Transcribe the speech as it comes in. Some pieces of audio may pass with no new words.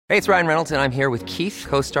Hey, it's Ryan Reynolds, and I'm here with Keith,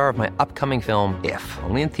 co-star of my upcoming film, If,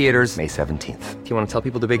 only in theaters May 17th. Do you want to tell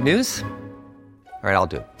people the big news? All right, I'll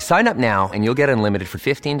do it. Sign up now and you'll get unlimited for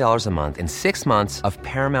 $15 a month and 6 months of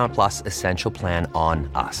Paramount Plus Essential Plan on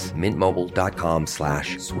us.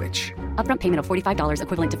 MintMobile.com/switch. Upfront payment of $45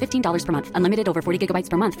 equivalent to $15 per month. Unlimited over 40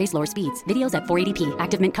 gigabytes per month. Face lower speeds. Videos at 480p.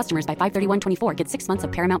 Active Mint customers by 531.24 get 6 months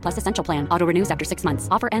of Paramount Plus Essential Plan. Auto renews after 6 months.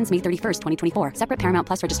 Offer ends May 31st, 2024. Separate Paramount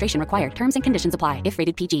Plus registration required. Terms and conditions apply if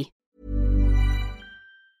rated PG.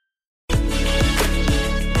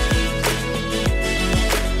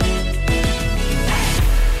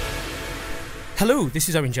 Hello, this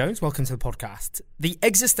is Owen Jones. Welcome to the podcast. The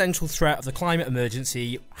existential threat of the climate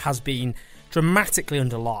emergency has been dramatically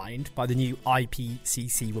underlined by the new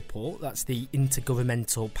IPCC report. That's the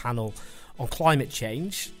Intergovernmental Panel on Climate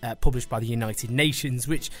Change, published by the United Nations,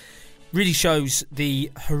 which really shows the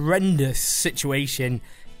horrendous situation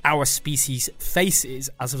our species faces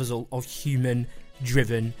as a result of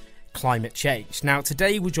human-driven climate change. Now,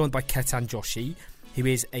 today we're joined by Ketan Joshi, who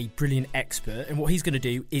is a brilliant expert, and what he's going to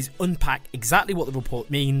do is unpack exactly what the report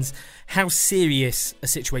means, how serious a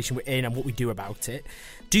situation we're in, and what we do about it.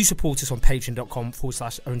 Do support us on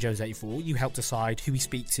patreon.com/OwenJones84. You help decide who we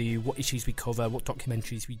speak to, what issues we cover, what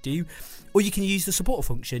documentaries we do, or you can use the support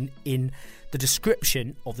function in the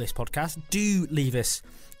description of this podcast. Do leave us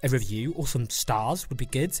a review, or some stars would be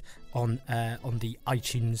good, on the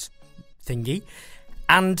iTunes thingy.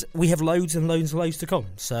 And we have loads and loads and loads to come,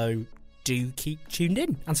 so do keep tuned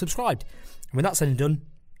in and subscribed. And when that's said and done,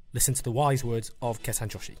 listen to the wise words of Ketan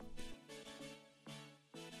Joshi.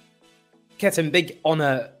 Ketan, big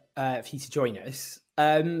honour for you to join us.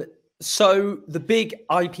 So the big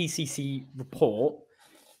IPCC report,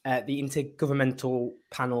 the Intergovernmental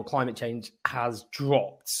Panel on Climate Change, has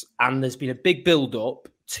dropped, and there's been a big build-up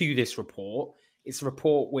to this report. It's a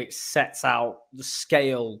report which sets out the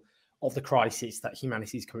scale of the crisis that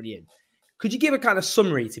humanity is currently in. Could you give a kind of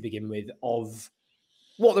summary to begin with of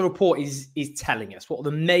what the report is telling us? What are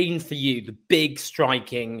the main, for you, the big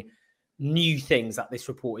striking new things that this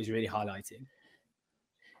report is really highlighting?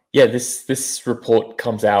 Yeah, this report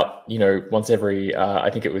comes out, once every, I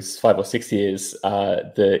think it was 5 or 6 years.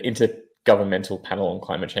 The Intergovernmental Panel on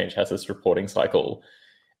Climate Change has this reporting cycle,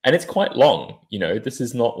 and it's quite long. This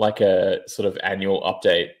is not like a sort of annual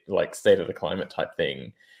update, like State of the Climate type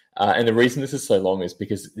thing. And the reason this is so long is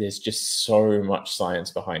because there's just so much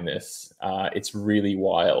science behind this. It's really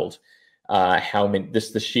wild how many,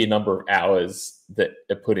 the sheer number of hours that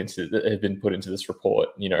have been put into this report.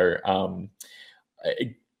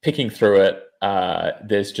 Picking through it,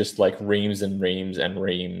 there's just like reams and reams and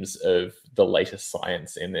reams of the latest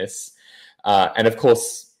science in this. And of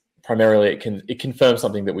course, primarily it confirms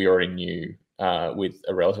something that we already knew with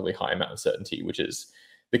a relatively high amount of certainty, which is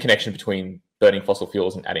the connection between burning fossil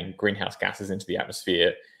fuels and adding greenhouse gases into the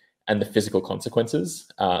atmosphere and the physical consequences.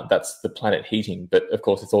 That's the planet heating. But of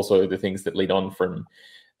course, it's also the things that lead on from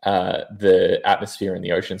the atmosphere and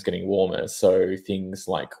the oceans getting warmer. So things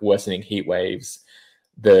like worsening heat waves,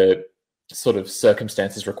 the sort of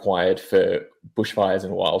circumstances required for bushfires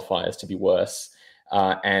and wildfires to be worse.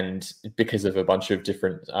 And because of a bunch of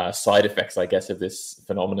different side effects, I guess, of this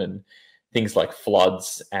phenomenon, things like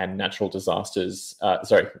floods and natural disasters,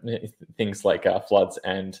 things like floods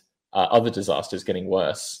and other disasters getting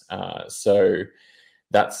worse. So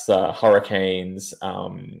that's hurricanes,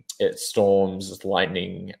 it's storms, it's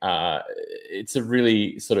lightning. It's a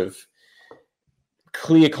really sort of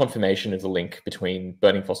clear confirmation of the link between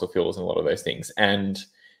burning fossil fuels and a lot of those things. And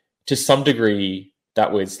to some degree,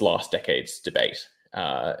 that was last decade's debate.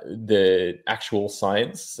 The actual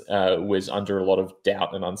science was under a lot of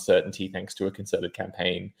doubt and uncertainty thanks to a concerted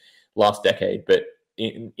campaign last decade. But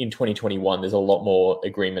in 2021, there's a lot more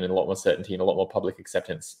agreement and a lot more certainty and a lot more public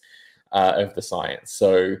acceptance of the science.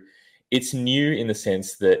 So it's new in the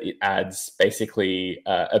sense that it adds basically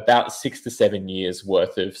about 6 to 7 years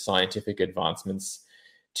worth of scientific advancements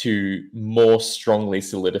to more strongly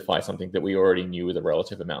solidify something that we already knew with a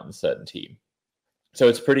relative amount of certainty. So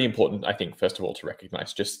it's pretty important, I think, first of all, to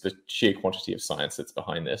recognize just the sheer quantity of science that's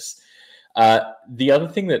behind this. The other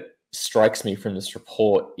thing that strikes me from this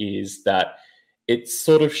report is that it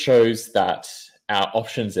sort of shows that our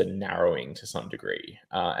options are narrowing to some degree.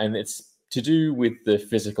 And it's to do with the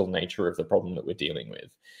physical nature of the problem that we're dealing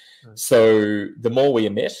with. Mm. So the more we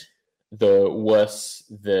emit, the worse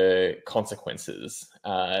the consequences,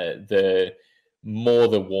 the more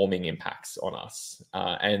the warming impacts on us.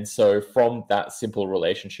 And so from that simple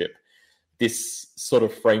relationship, this sort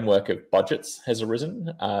of framework of budgets has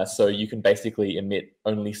arisen. So you can basically emit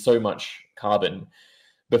only so much carbon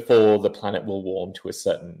before the planet will warm to a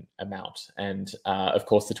certain amount. And of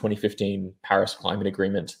course, the 2015 Paris Climate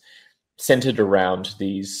Agreement centered around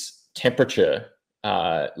these temperature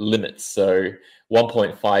limits. So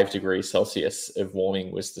 1.5 degrees Celsius of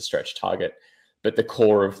warming was the stretch target, but the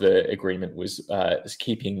core of the agreement was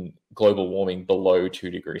keeping global warming below 2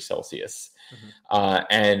 degrees Celsius.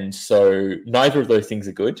 And so neither of those things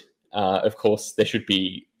are good. Of course, there should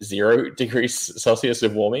be 0 degrees Celsius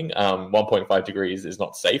of warming. 1.5 degrees is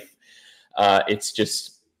not safe. It's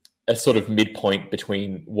just a sort of midpoint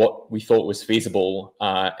between what we thought was feasible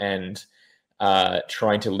and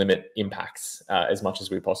trying to limit impacts as much as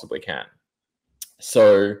we possibly can.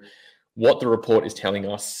 So what the report is telling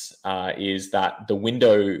us is that the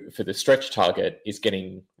window for the stretch target is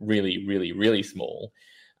getting really, really, really small.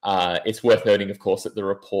 It's worth noting, of course, that the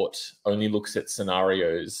report only looks at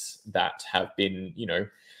scenarios that have been,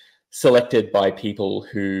 selected by people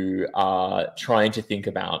who are trying to think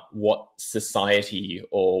about what society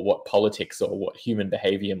or what politics or what human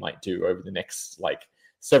behavior might do over the next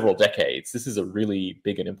several decades. This is a really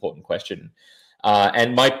big and important question.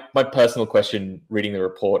 And my personal question reading the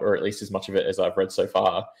report, or at least as much of it as I've read so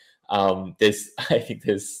far, I think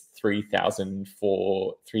there's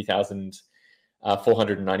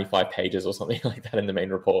 3,495 pages or something like that in the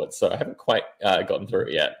main report. So I haven't quite gotten through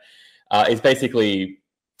it yet. It's basically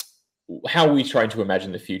how are we trying to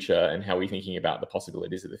imagine the future and how are we thinking about the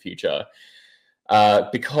possibilities of the future?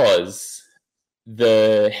 Because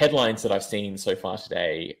the headlines that I've seen so far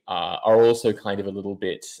today are also kind of a little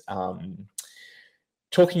bit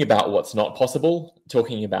talking about what's not possible,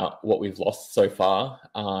 talking about what we've lost so far,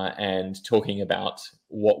 and talking about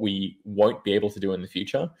what we won't be able to do in the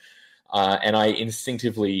future. And I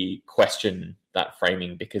instinctively question that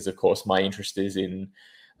framing because, of course, my interest is in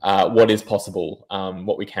what is possible,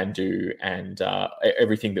 what we can do, and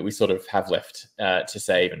everything that we sort of have left to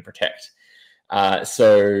save and protect.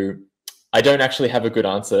 So I don't actually have a good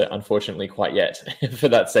answer, unfortunately, quite yet for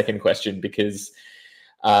that second question, because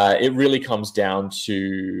it really comes down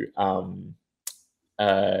to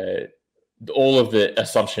all of the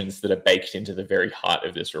assumptions that are baked into the very heart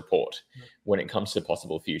of this report when it comes to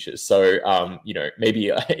possible futures. So,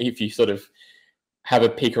 maybe if you sort of have a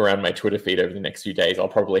peek around my Twitter feed over the next few days, I'll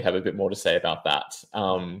probably have a bit more to say about that.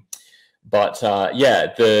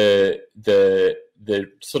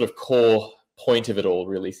 The sort of core point of it all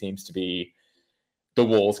really seems to be the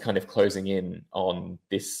walls kind of closing in on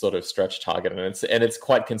this sort of stretch target, and it's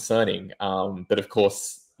quite concerning. But of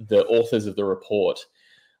course, the authors of the report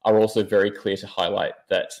are also very clear to highlight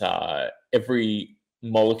that every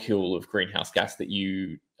molecule of greenhouse gas that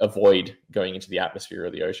you avoid going into the atmosphere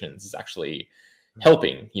or the oceans is actually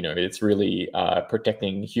helping. It's really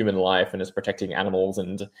protecting human life, and it's protecting animals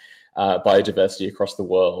and biodiversity across the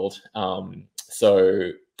world.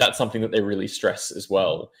 So that's something that they really stress as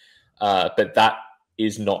well. But that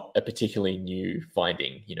is not a particularly new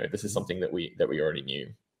finding. This is something that we already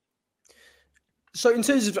knew. So in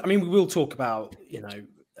terms of, we will talk about,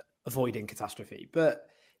 avoiding catastrophe, but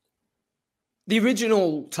the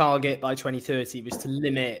original target by 2030 was to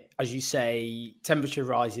limit, as you say, temperature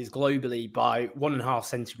rises globally by 1.5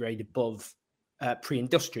 centigrade above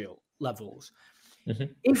pre-industrial levels. Mm-hmm.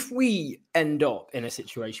 If we end up in a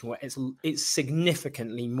situation where it's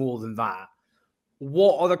significantly more than that,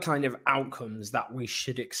 what are the kind of outcomes that we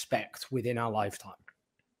should expect within our lifetime?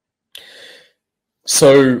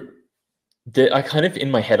 So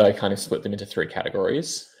in my head, I kind of split them into 3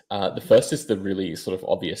 categories. The first is the really sort of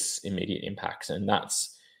obvious immediate impacts, and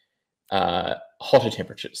that's hotter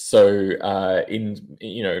temperatures. So in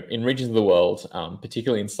regions of the world,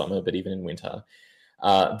 particularly in summer, but even in winter,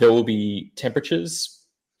 there will be temperatures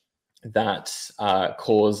that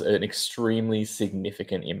cause an extremely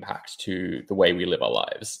significant impact to the way we live our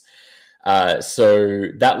lives. So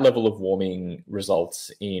that level of warming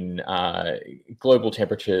results in global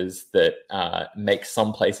temperatures that make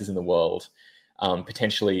some places in the world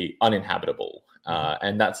potentially uninhabitable.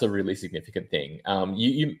 And that's a really significant thing.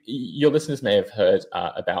 Your listeners may have heard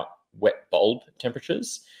about wet bulb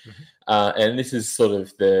temperatures. Mm-hmm. And this is sort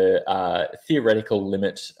of the theoretical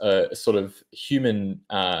limit, sort of human,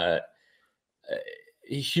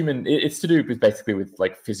 it's to do with basically with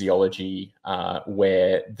physiology,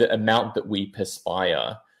 where the amount that we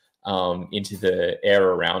perspire into the air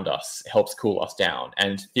around us helps cool us down.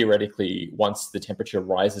 And theoretically, once the temperature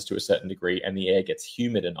rises to a certain degree and the air gets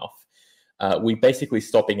humid enough, we basically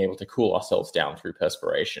stop being able to cool ourselves down through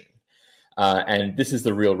perspiration. And this is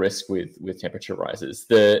the real risk with temperature rises.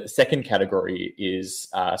 The second category is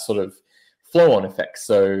sort of flow-on effects.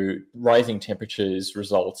 So rising temperatures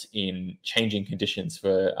result in changing conditions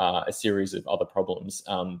for a series of other problems.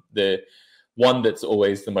 The one that's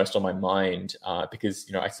always the most on my mind, because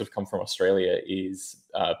I sort of come from Australia, is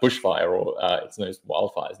bushfire, or it's known as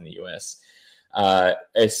wildfires in the US.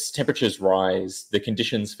 As temperatures rise, the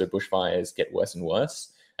conditions for bushfires get worse and worse.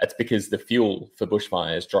 That's because the fuel for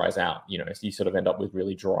bushfires dries out. So you sort of end up with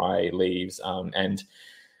really dry leaves, and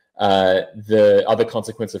the other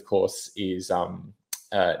consequence, of course, is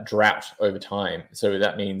drought over time. So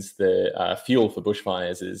that means the fuel for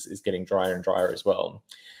bushfires is getting drier and drier as well.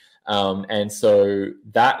 And so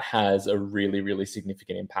that has a really, really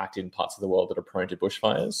significant impact in parts of the world that are prone to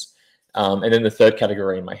bushfires. And then the third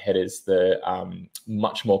category in my head is the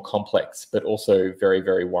much more complex, but also very,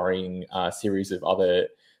 very worrying series of other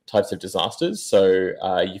types of disasters. So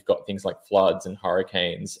you've got things like floods and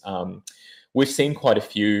hurricanes. We've seen quite a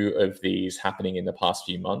few of these happening in the past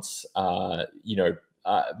few months.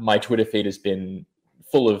 My Twitter feed has been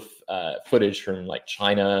full of footage from like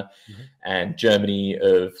China and Germany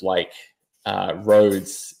of like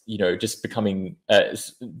roads, just becoming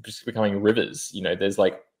rivers. There's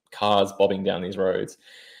like cars bobbing down these roads.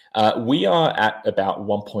 We are at about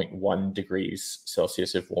 1.1 degrees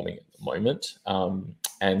Celsius of warming at the moment.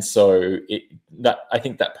 And so I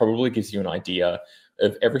think that probably gives you an idea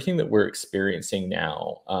of everything that we're experiencing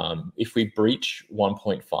now. If we breach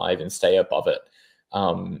 1.5 and stay above it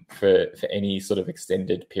for any sort of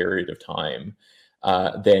extended period of time,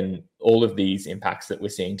 then all of these impacts that we're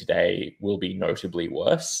seeing today will be notably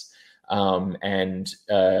worse. We're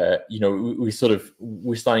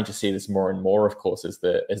starting to see this more and more, of course, as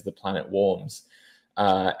the planet warms.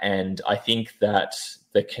 And I think that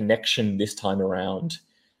the connection this time around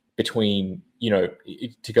between,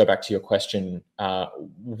 to go back to your question,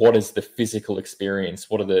 what is the physical experience?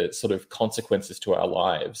 What are the sort of consequences to our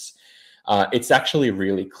lives? It's actually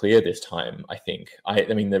really clear this time, I think. I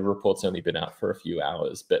mean, the report's only been out for a few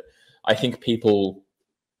hours, but I think people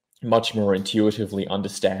much more intuitively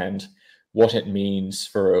understand what it means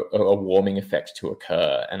for a warming effect to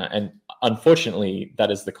occur. And unfortunately,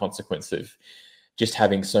 that is the consequence of just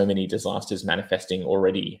having so many disasters manifesting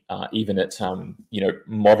already, even at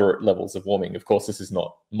moderate levels of warming. Of course, this is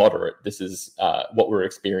not moderate. This is what we're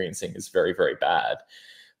experiencing is very, very bad.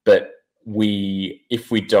 But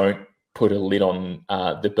if we don't put a lid on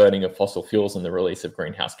the burning of fossil fuels and the release of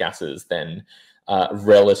greenhouse gases, then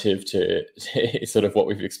relative to sort of what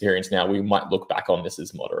we've experienced now, we might look back on this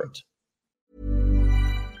as moderate.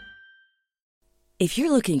 If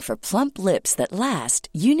you're looking for plump lips that last,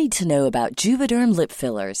 you need to know about Juvederm lip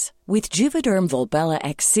fillers. With Juvederm Volbella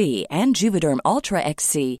XC and Juvederm Ultra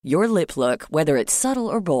XC, your lip look, whether it's subtle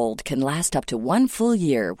or bold, can last up to 1 full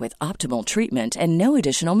year with optimal treatment and no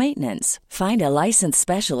additional maintenance. Find a licensed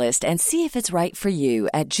specialist and see if it's right for you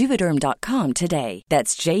at Juvederm.com today.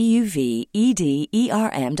 That's JUVEDERM.com.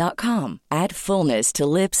 Add fullness to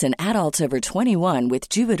lips in adults over 21 with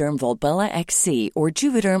Juvederm Volbella XC or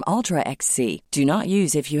Juvederm Ultra XC. Do not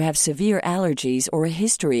use if you have severe allergies or a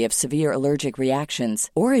history of severe allergic reactions,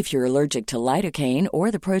 or if you're allergic to lidocaine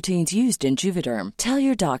or the proteins used in Juvederm. Tell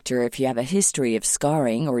your doctor if you have a history of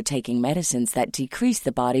scarring or taking medicines that decrease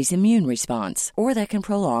the body's immune response or that can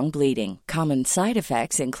prolong bleeding. Common side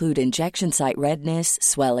effects include injection site redness,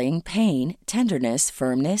 swelling, pain, tenderness,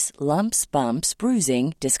 firmness, lumps, bumps,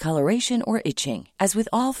 bruising, discoloration, or itching. As with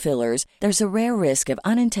all fillers, there's a rare risk of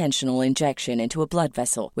unintentional injection into a blood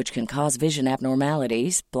vessel, which can cause vision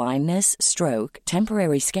abnormalities, blindness, stroke,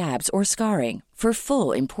 temporary scabs, or scarring. For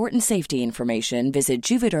full, important safety information, visit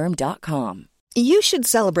Juvederm.com. You should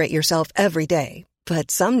celebrate yourself every day, but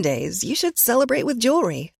some days you should celebrate with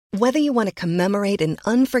jewelry. Whether you want to commemorate an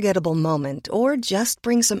unforgettable moment or just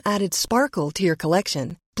bring some added sparkle to your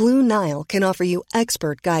collection, Blue Nile can offer you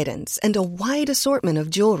expert guidance and a wide assortment of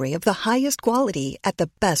jewelry of the highest quality at the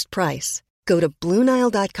best price. Go to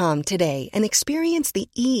BlueNile.com today and experience the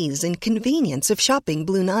ease and convenience of shopping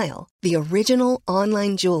Blue Nile, the original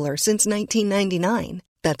online jeweler since 1999.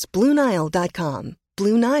 That's BlueNile.com.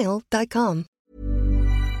 BlueNile.com.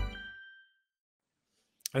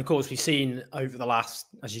 Of course, we've seen over the last,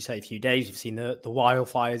 as you say, few days, we've seen the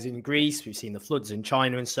wildfires in Greece, we've seen the floods in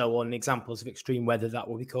China and so on, examples of extreme weather that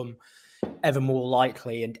will become ever more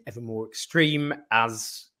likely and ever more extreme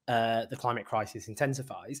as the climate crisis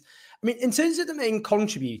intensifies. I mean, in terms of the main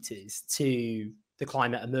contributors to the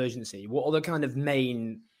climate emergency, what are the kind of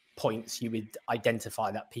main points you would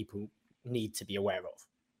identify that people need to be aware of?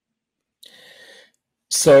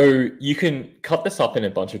 So you can cut this up in a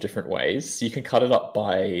bunch of different ways. You can cut it up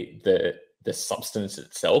by the substance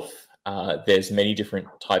itself. there's many different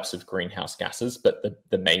types of greenhouse gases, but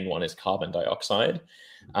the main one is carbon dioxide.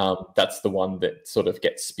 That's the one that sort of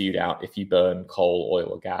gets spewed out if you burn coal, oil,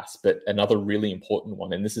 or gas. But another really important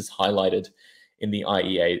one, and this is highlighted in the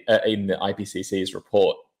IPCC's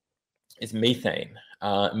report, is methane.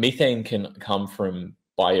 Methane can come from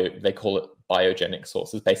they call it biogenic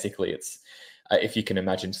sources. Basically, it's if you can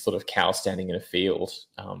imagine sort of cows standing in a field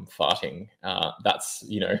farting. That's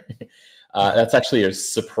that's actually a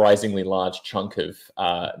surprisingly large chunk of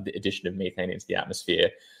the addition of methane into the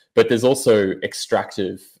atmosphere. But there's also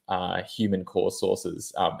extractive human-caused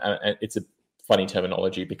sources. And it's a funny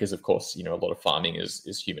terminology because, of course, a lot of farming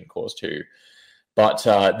is human-caused too. But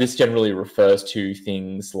this generally refers to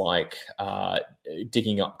things like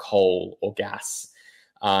digging up coal or gas.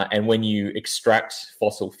 And when you extract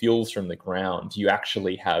fossil fuels from the ground, you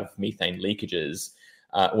actually have methane leakages.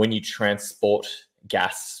 When you transport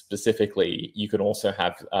gas specifically, you can also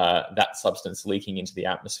have that substance leaking into the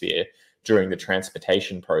atmosphere during the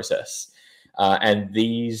transportation process. And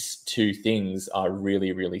these two things are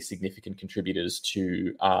really, really significant contributors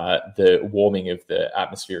to the warming of the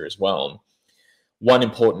atmosphere as well. One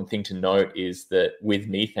important thing to note is that with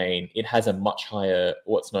methane, it has a much higher,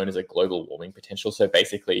 what's known as a global warming potential. So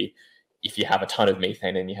basically, if you have a ton of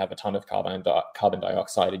methane and you have a ton of carbon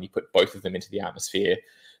dioxide and you put both of them into the atmosphere,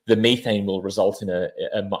 the methane will result in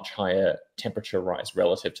a much higher temperature rise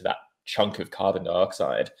relative to that chunk of carbon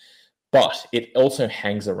dioxide. But it also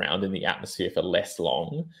hangs around in the atmosphere for less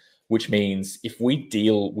long, which means if we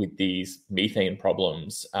deal with these methane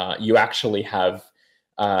problems, you actually have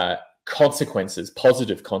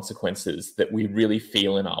positive consequences that we really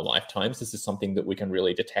feel in our lifetimes. This is something that we can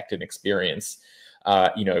really detect and experience,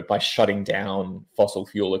 by shutting down fossil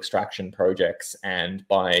fuel extraction projects and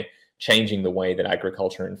by changing the way that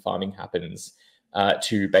agriculture and farming happens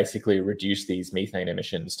to basically reduce these methane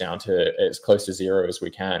emissions down to as close to zero as we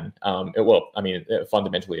can.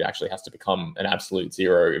 Fundamentally, it actually has to become an absolute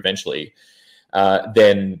zero eventually.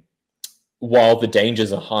 Then while the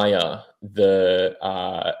dangers are higher, the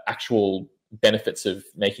actual benefits of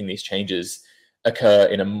making these changes occur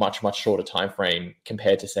in a much, much shorter time frame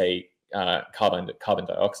compared to, say, carbon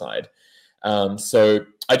dioxide. So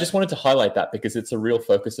I just wanted to highlight that because it's a real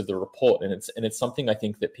focus of the report, and it's something I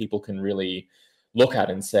think that people can really look at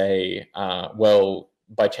and say, well,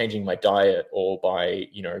 by changing my diet or by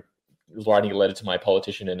writing a letter to my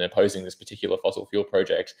politician and opposing this particular fossil fuel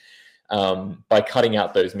project, by cutting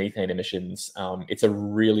out those methane emissions, it's a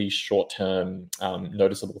really short-term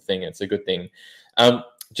noticeable thing. It's a good thing.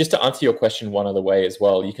 Just to answer your question one other way as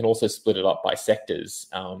well, you can also split it up by sectors.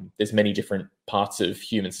 There's many different parts of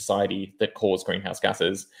human society that cause greenhouse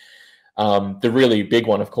gases. The really big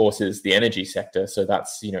one, of course, is the energy sector. So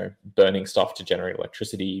that's, burning stuff to generate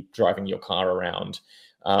electricity, driving your car around,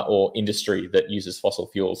 or industry that uses fossil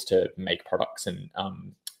fuels to make products and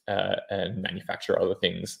manufacture other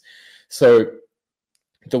things. So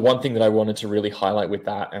the one thing that I wanted to really highlight with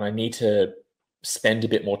that, and I need to spend a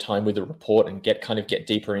bit more time with the report and get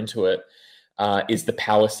deeper into it, is the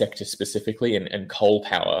power sector specifically and coal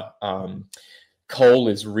power. Coal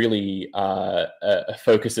is really a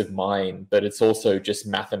focus of mine, but it's also just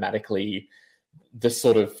mathematically the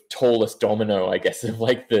sort of tallest domino, I guess, of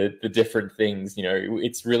like the different things.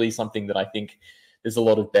 It's really something that I think there's a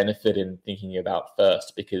lot of benefit in thinking about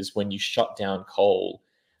first, because when you shut down coal,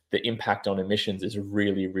 the impact on emissions is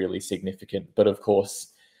really, really significant. But of course,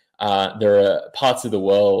 there are parts of the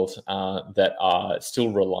world that are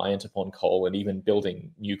still reliant upon coal and even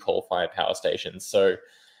building new coal-fired power stations. So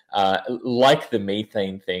like the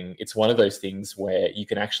methane thing, it's one of those things where you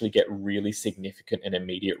can actually get really significant and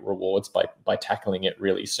immediate rewards by tackling it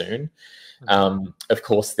really soon. Of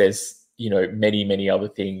course, there's many, many other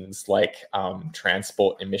things like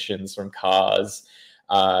transport emissions from cars,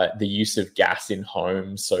 the use of gas in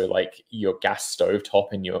homes, so like your gas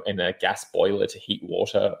stovetop and a gas boiler to heat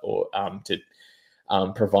water or to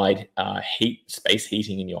provide space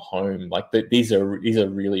heating in your home. Like these are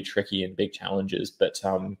really tricky and big challenges. But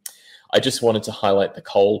I just wanted to highlight the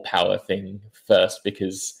coal power thing first,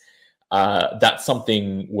 because that's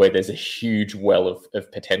something where there's a huge well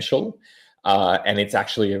of potential, and it's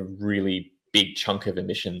actually a really big chunk of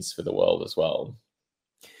emissions for the world as well.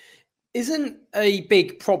 Isn't a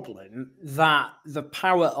big problem that the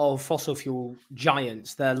power of fossil fuel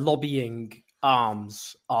giants, their lobbying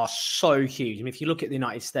arms, are so huge? I mean, if you look at the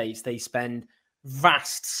United States, they spend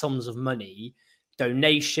vast sums of money,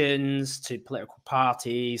 donations to political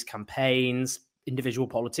parties, campaigns, individual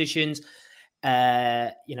politicians,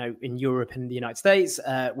 in Europe and the United States,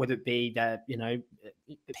 whether it be their,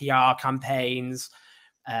 PR campaigns,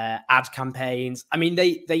 ad campaigns. I mean,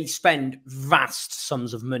 they spend vast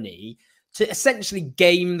sums of money to essentially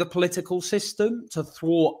game the political system to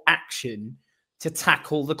thwart action to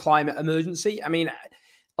tackle the climate emergency. I mean,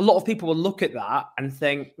 a lot of people will look at that and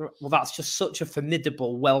think, well, that's just such a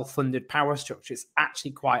formidable, well-funded power structure. It's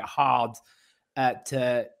actually quite hard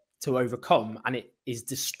to overcome, and it is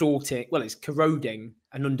distorting, well, it's corroding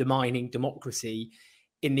and undermining democracy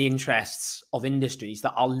in the interests of industries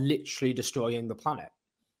that are literally destroying the planet.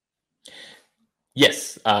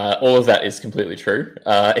 Yes, all of that is completely true.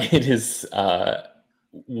 It is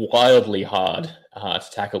wildly hard to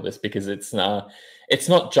tackle this because it's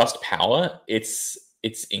not just power; it's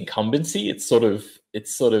incumbency. It's sort of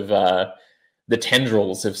the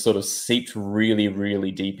tendrils have sort of seeped really,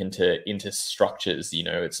 really deep into structures. You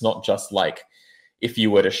know, it's not just like if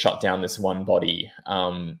you were to shut down this one body.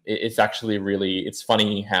 It's actually it's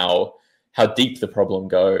funny how deep the problem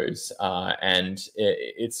goes, and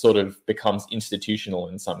it sort of becomes institutional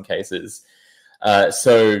in some cases.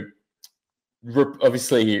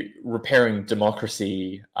 Obviously, repairing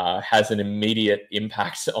democracy has an immediate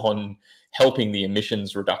impact on helping the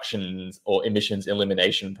emissions reductions or emissions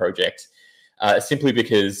elimination project, simply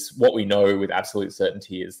because what we know with absolute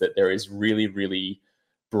certainty is that there is really, really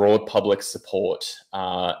broad public support,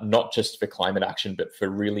 not just for climate action, but for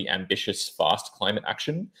really ambitious, fast climate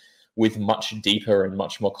action, with much deeper and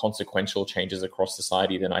much more consequential changes across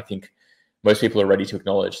society than I think most people are ready to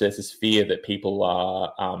acknowledge. There's this fear that people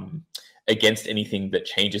are against anything that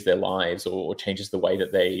changes their lives or changes the way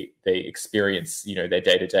that they experience, their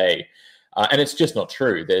day to day. And it's just not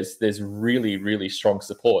true. There's really, really strong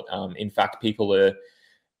support. In fact, people are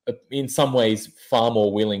in some ways far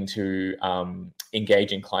more willing to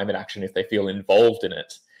engage in climate action if they feel involved in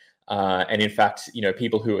it. And in fact,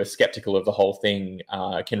 people who are skeptical of the whole thing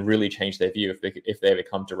can really change their view if they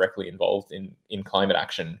become directly involved in climate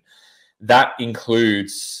action. That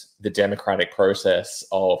includes the democratic process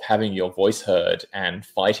of having your voice heard and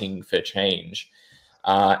fighting for change.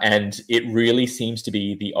 And it really seems to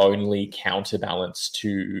be the only counterbalance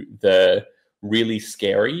to the really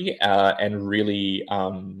scary and really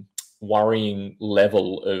worrying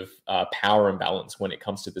level of power imbalance when it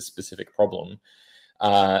comes to this specific problem.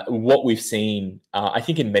 What we've seen, I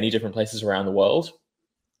think, in many different places around the world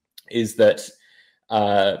is that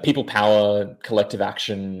people power, collective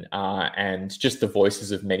action, and just the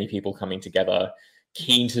voices of many people coming together,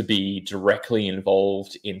 keen to be directly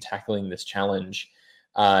involved in tackling this challenge,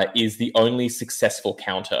 is the only successful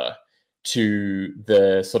counter to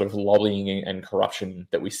the sort of lobbying and corruption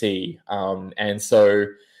that we see. And so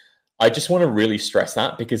I just want to really stress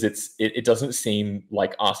that because it doesn't seem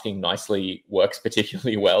like asking nicely works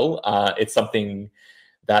particularly well. It's something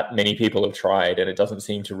that many people have tried and it doesn't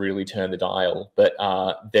seem to really turn the dial. But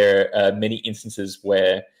there are many instances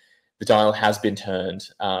where the dial has been turned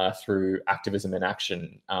through activism and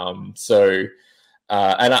action. And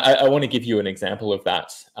I want to give you an example of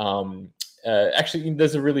that. Actually,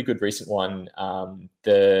 there's a really good recent one.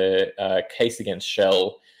 The case against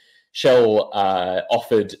Shell. Shell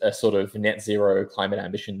offered a sort of net zero climate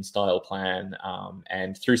ambition style plan.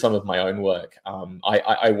 And through some of my own work,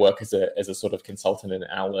 I work as a sort of consultant and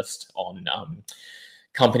analyst on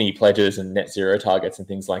company pledges and net zero targets and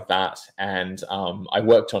things like that. And I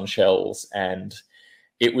worked on Shell's, and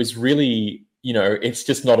it was really, it's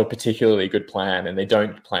just not a particularly good plan, and they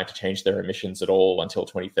don't plan to change their emissions at all until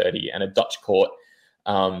 2030. And a Dutch court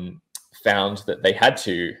found that they had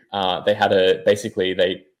to. They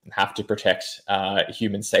have to protect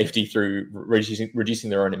human safety through reducing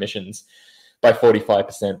their own emissions by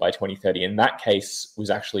 45% by 2030. And that case was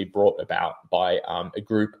actually brought about by a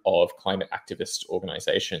group of climate activist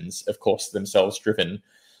organizations, of course, themselves driven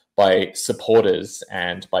by supporters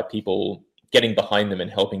and by people getting behind them and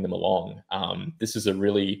helping them along. This is a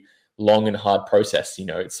really long and hard process.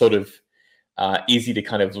 It's sort of easy to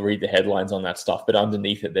kind of read the headlines on that stuff, but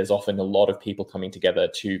underneath it, there's often a lot of people coming together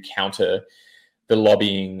to counter the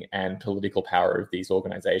lobbying and political power of these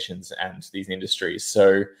organizations and these industries.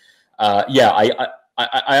 So, I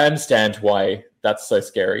understand why that's so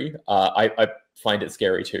scary. I find it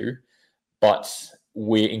scary too, but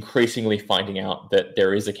we're increasingly finding out that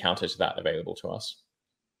there is a counter to that available to us.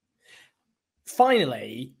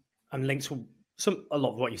 Finally, and linked to a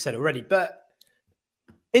lot of what you said already, but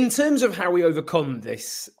in terms of how we overcome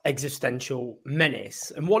this existential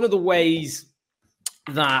menace, and one of the ways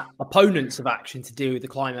that opponents of action to deal with the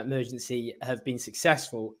climate emergency have been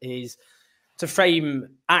successful is to frame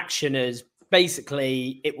action as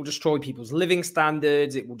basically it will destroy people's living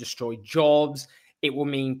standards, it will destroy jobs, it will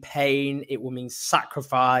mean pain, it will mean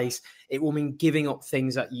sacrifice, it will mean giving up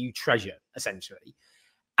things that you treasure, essentially.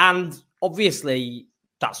 And obviously,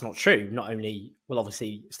 that's not true. Not only, well,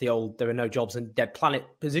 obviously, it's the old there are no jobs and dead planet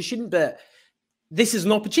position, but this is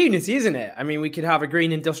an opportunity, isn't it? I mean, we could have a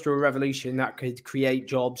green industrial revolution that could create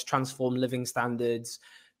jobs, transform living standards,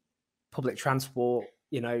 public transport,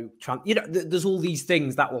 there's all these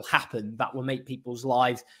things that will happen that will make people's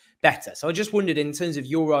lives better. So I just wondered, in terms of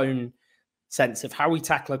your own sense of how we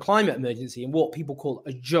tackle a climate emergency and what people call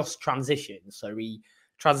a just transition. So we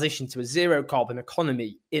transition to a zero carbon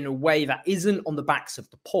economy in a way that isn't on the backs of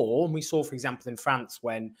the poor. And we saw, for example, in France,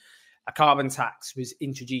 when a carbon tax was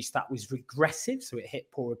introduced that was regressive, so it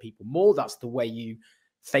hit poorer people more. That's the way you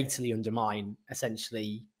fatally undermine,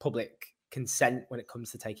 essentially, public consent when it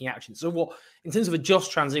comes to taking action. So what, in terms of a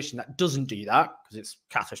just transition that doesn't do that, because it's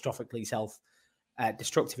catastrophically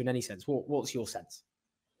self-destructive in any sense, what's your sense?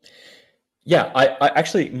 Yeah, I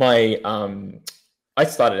actually, I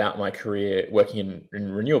started out my career working in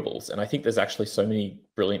renewables, and I think there's actually so many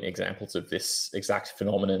brilliant examples of this exact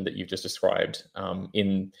phenomenon that you've just described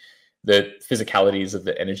in the physicalities of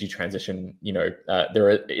the energy transition. There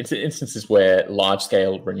are instances where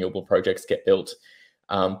large-scale renewable projects get built,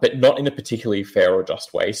 but not in a particularly fair or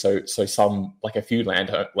just way. So some, like a few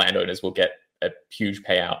landowners will get a huge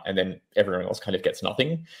payout, and then everyone else kind of gets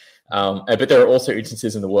nothing. But there are also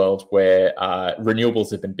instances in the world where renewables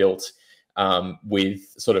have been built with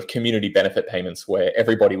sort of community benefit payments, where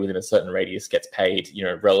everybody within a certain radius gets paid,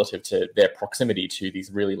 relative to their proximity to these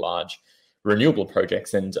really large renewable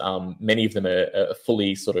projects. And many of them are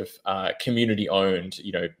fully sort of community owned,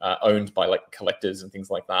 owned by like collectors and things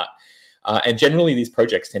like that. And generally these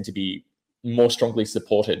projects tend to be more strongly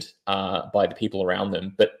supported by the people around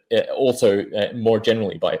them, but also more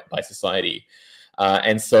generally by society.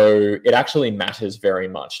 And so it actually matters very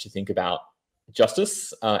much to think about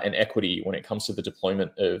justice and equity when it comes to the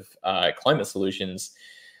deployment of climate solutions.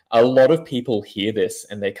 A lot of people hear this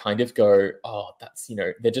and they kind of go, oh, that's,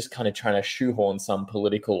 they're just kind of trying to shoehorn some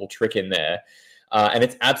political trick in there. And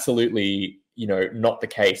it's absolutely, not the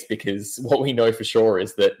case, because what we know for sure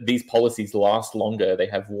is that these policies last longer. They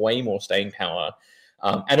have way more staying power.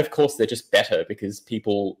 And of course, they're just better because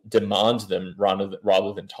people demand them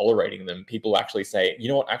rather than tolerating them. People actually say, you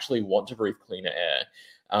know what, I actually want to breathe cleaner air.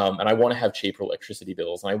 And I want to have cheaper electricity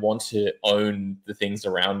bills. And I want to own the things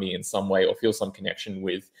around me in some way, or feel some connection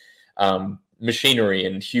with machinery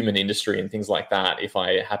and human industry and things like that if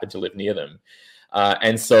I happen to live near them.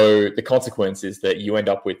 And so the consequence is that you end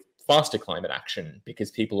up with faster climate action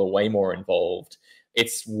because people are way more involved.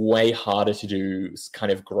 It's way harder to do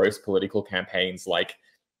kind of gross political campaigns like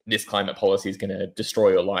this climate policy is going to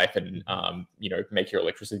destroy your life and, make your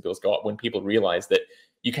electricity bills go up, when people realize that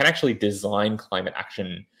you can actually design climate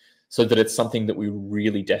action so that it's something that we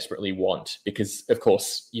really desperately want. Because, of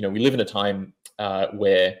course, we live in a time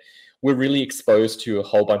where we're really exposed to a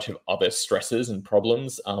whole bunch of other stresses and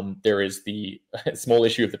problems. There is the small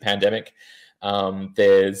issue of the pandemic.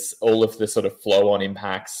 There's all of the sort of flow-on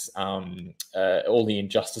impacts, all the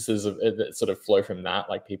injustices that sort of flow from that,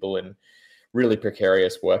 like people in really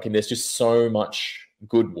precarious work. And there's just so much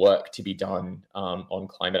good work to be done on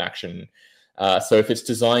climate action. So if it's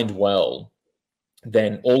designed well,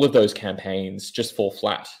 then all of those campaigns just fall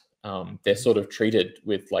flat. They're sort of treated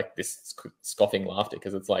with like this scoffing laughter,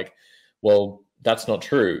 because it's like, well, that's not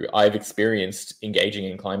true. I've experienced engaging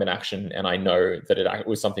in climate action, and I know that it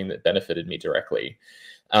was something that benefited me directly.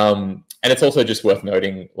 And it's also just worth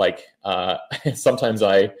noting, like sometimes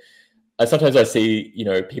I see,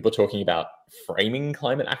 people talking about framing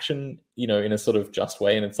climate action, in a sort of just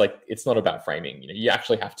way. And it's like, it's not about framing. You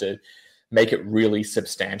actually have to make it really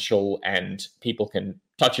substantial and people can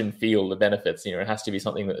touch and feel the benefits. It has to be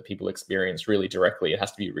something that people experience really directly. It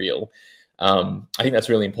has to be real. I think that's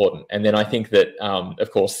really important. And then I think that,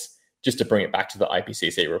 of course, just to bring it back to the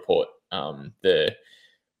IPCC report, the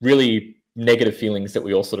really negative feelings that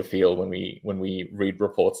we all sort of feel when we read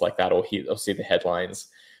reports like that or see the headlines.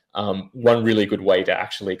 One really good way to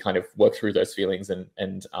actually kind of work through those feelings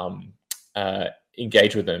and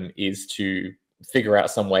engage with them is to figure out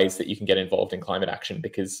some ways that you can get involved in climate action,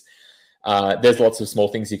 because there's lots of small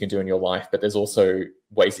things you can do in your life, but there's also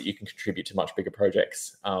ways that you can contribute to much bigger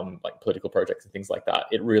projects, like political projects and things like that.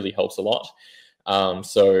 It really helps a lot.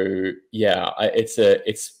 So yeah,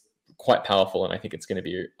 it's quite powerful, and I think it's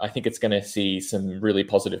going to see some really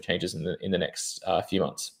positive changes in the next few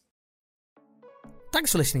months.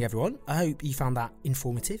 Thanks for listening, everyone. I hope you found that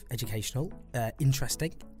informative, educational,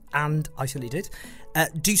 interesting, and I certainly did.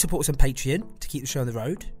 Do support us on Patreon to keep the show on the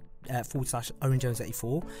road,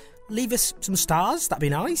 /OwenJones84. Leave us some stars, that'd be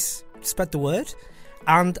nice. Spread the word.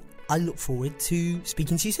 And I look forward to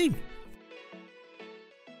speaking to you soon.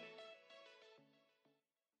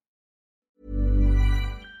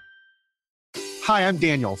 Hi, I'm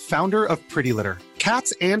Daniel, founder of Pretty Litter.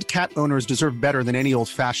 Cats and cat owners deserve better than any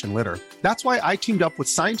old-fashioned litter. That's why I teamed up with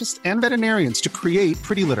scientists and veterinarians to create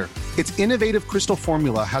Pretty Litter. Its innovative crystal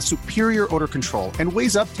formula has superior odor control and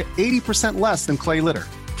weighs up to 80% less than clay litter.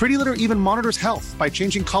 Pretty Litter even monitors health by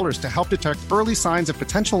changing colors to help detect early signs of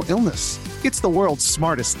potential illness. It's the world's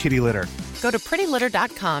smartest kitty litter. Go to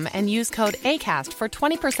prettylitter.com and use code ACAST for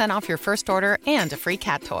 20% off your first order and a free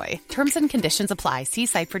cat toy. Terms and conditions apply. See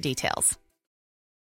site for details.